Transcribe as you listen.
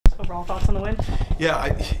overall thoughts on the win?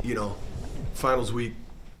 Yeah, finals week,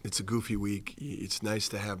 it's a goofy week. It's nice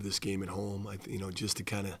to have this game at home. Just to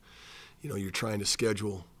kind of, you're trying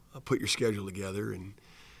to put your schedule together, and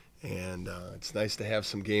it's nice to have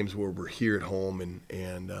some games where we're here at home.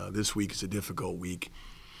 And this week is a difficult week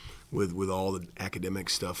with all the academic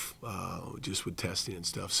stuff, just with testing and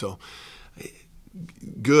stuff. So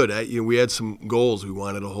good. We had some goals. We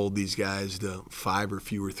wanted to hold these guys to 5 or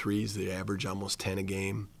fewer threes. They average almost 10 a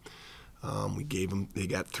game. They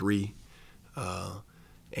got 3. We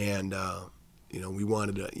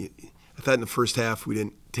wanted to. I thought in the first half we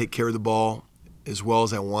didn't take care of the ball as well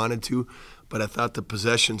as I wanted to, but I thought the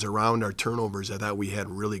possessions around our turnovers, I thought we had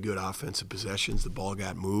really good offensive possessions. The ball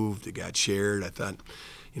got moved, it got shared. I thought,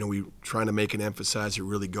 we were trying to make an emphasis of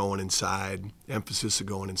really going inside, and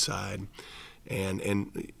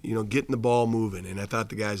getting the ball moving. And I thought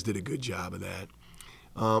the guys did a good job of that.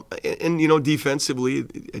 Defensively,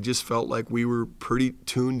 I just felt like we were pretty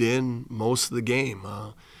tuned in most of the game.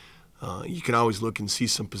 You can always look and see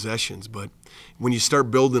some possessions, but when you start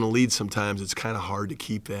building a lead sometimes it's kind of hard to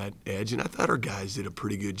keep that edge. And I thought our guys did a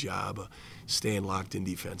pretty good job of staying locked in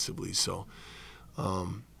defensively. So,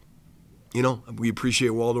 we appreciate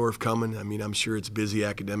Waldorf coming. I mean, I'm sure it's busy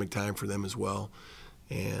academic time for them as well.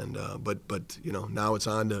 And but now it's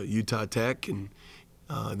on to Utah Tech and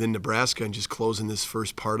then Nebraska, and just closing this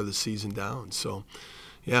first part of the season down. So,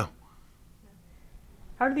 yeah.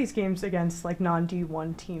 How do these games against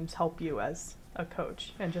non-D1 teams help you as a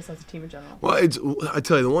coach and just as a team in general? Well, I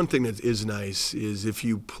tell you, the one thing that is nice is if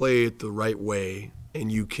you play it the right way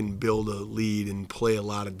and you can build a lead and play a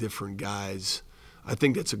lot of different guys, I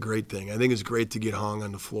think that's a great thing. I think it's great to get Hong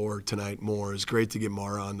on the floor tonight more. It's great to get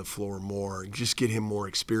Mara on the floor more. Just get him more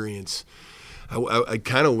experience. I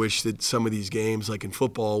kind of wish that some of these games, like in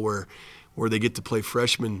football, where they get to play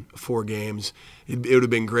freshmen 4 games, it would have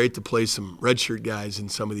been great to play some redshirt guys in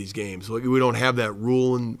some of these games. We don't have that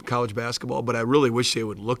rule in college basketball, but I really wish they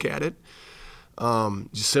would look at it,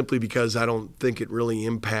 just simply because I don't think it really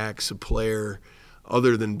impacts a player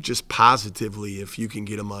other than just positively if you can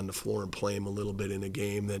get them on the floor and play them a little bit in a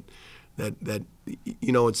game that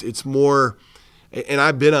it's more. And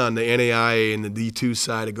I've been on the NAIA and the D2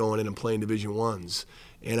 side of going in and playing Division I's,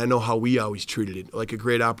 and I know how we always treated it, like a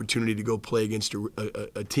great opportunity to go play against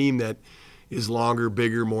a team that is longer,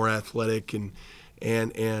 bigger, more athletic, and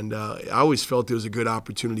I always felt it was a good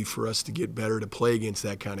opportunity for us to get better, to play against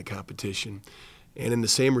that kind of competition. And in the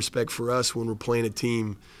same respect for us, when we're playing a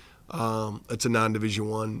team that's a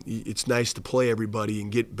non-Division I, it's nice to play everybody and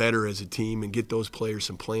get better as a team and get those players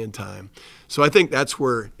some playing time. So I think that's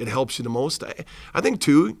where it helps you the most. I think,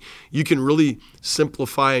 too, you can really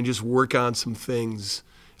simplify and just work on some things.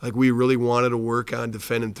 Like we really wanted to work on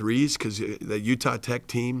defending threes because the Utah Tech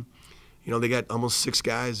team, they got almost 6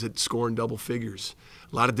 guys that score in double figures.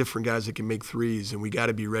 A lot of different guys that can make threes, and we got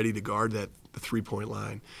to be ready to guard the 3-point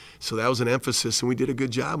line. So that was an emphasis, and we did a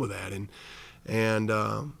good job of that. And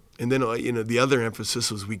then, the other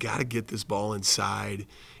emphasis was we got to get this ball inside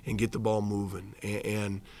and get the ball moving.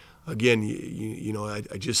 And again,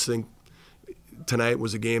 I just think tonight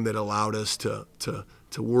was a game that allowed us to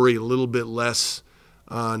worry a little bit less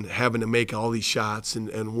on having to make all these shots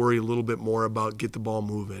and worry a little bit more about get the ball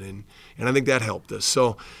moving. And I think that helped us.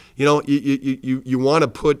 So, you want to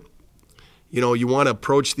put, you want to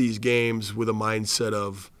approach these games with a mindset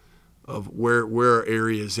of where are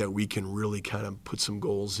areas that we can really kind of put some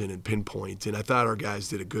goals in and pinpoint. And I thought our guys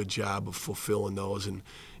did a good job of fulfilling those and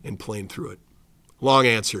playing through it. Long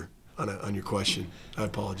answer on your question. I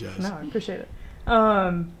apologize. No, I appreciate it.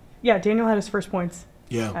 Daniel had his first points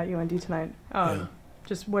at UND tonight.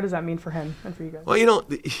 Just what does that mean for him and for you guys? Well,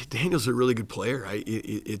 Daniel's a really good player.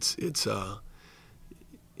 He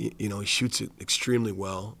shoots it extremely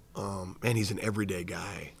well. And he's an everyday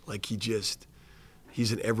guy.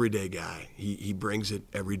 He's an everyday guy. He brings it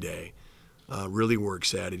every day. Really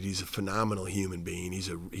works at it. He's a phenomenal human being. He's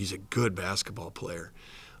a good basketball player.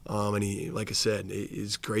 And he, like I said,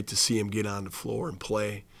 it's great to see him get on the floor and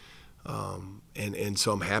play. And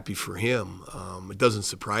so I'm happy for him. It doesn't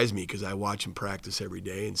surprise me because I watch him practice every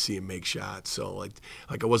day and see him make shots. So like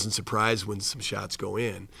I wasn't surprised when some shots go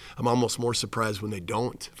in. I'm almost more surprised when they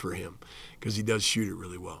don't for him because he does shoot it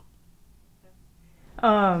really well.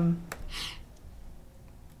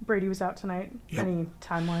 Brady was out tonight. Yep. Any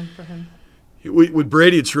timeline for him? With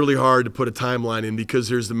Brady, it's really hard to put a timeline in because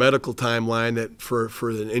there's the medical timeline that for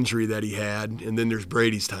an injury that he had, and then there's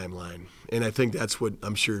Brady's timeline. And I think that's what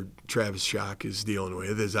I'm sure Travis Schock is dealing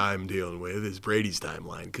with, as I'm dealing with, is Brady's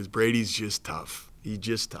timeline, because Brady's just tough. He's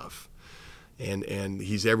just tough. And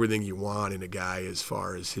he's everything you want in a guy as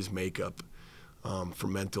far as his makeup.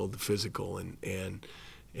 from mental to physical, and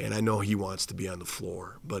I know he wants to be on the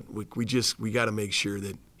floor, but we got to make sure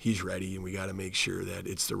that he's ready, and we got to make sure that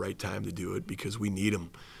it's the right time to do it because we need him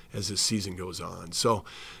as this season goes on. So,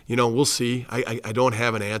 we'll see. I don't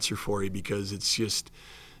have an answer for you because it's just,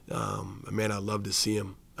 man, I'd love to see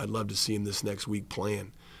him. I'd love to see him this next week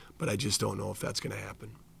playing, but I just don't know if that's going to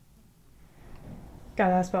happen. Got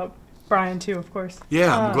to ask about Brian too, of course.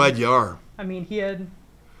 Yeah, I'm glad you are. I mean, he had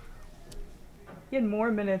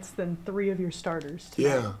more minutes than 3 of your starters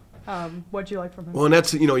tonight. Yeah. What'd you like from him? Well, and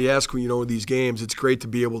that's, you ask when, these games, it's great to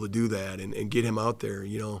be able to do that and get him out there,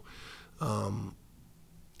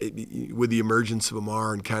 with the emergence of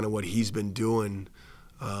Amar and kind of what he's been doing.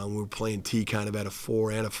 We're playing T kind of at a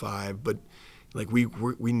 4 and a 5, but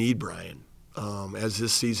we need Brian. As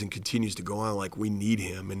this season continues to go on, we need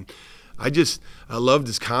him. And I loved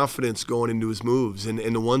his confidence going into his moves. And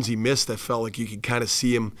the ones he missed, I felt like you could kind of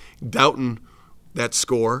see him doubting that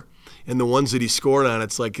score. And the ones that he scored on,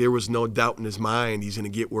 it's like there was no doubt in his mind he's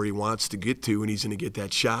going to get where he wants to get to, and he's going to get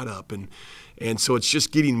that shot up. And so it's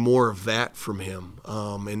just getting more of that from him.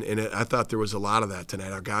 I thought there was a lot of that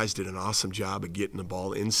tonight. Our guys did an awesome job of getting the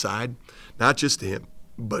ball inside, not just to him,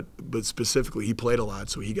 but specifically he played a lot,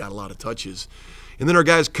 so he got a lot of touches. And then our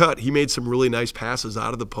guys cut. He made some really nice passes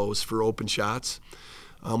out of the post for open shots.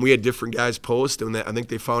 We had different guys post, and I think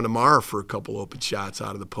they found Amar for a couple open shots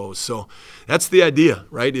out of the post. So that's the idea,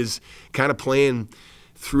 right, is kind of playing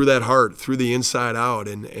through that heart, through the inside out,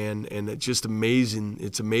 and it's just amazing.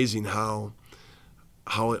 It's amazing how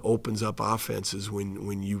it opens up offenses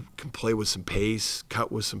when you can play with some pace,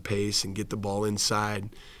 cut with some pace, and get the ball inside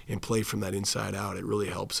and play from that inside out. It really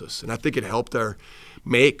helps us. And I think it helped our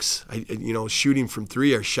makes. Shooting from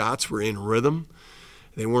 3, our shots were in rhythm.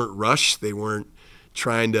 They weren't rushed. They weren't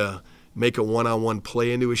trying to make a one-on-one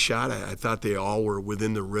play into a shot. I thought they all were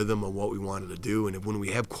within the rhythm of what we wanted to do. And when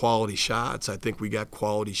we have quality shots, I think we got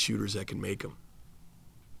quality shooters that can make them.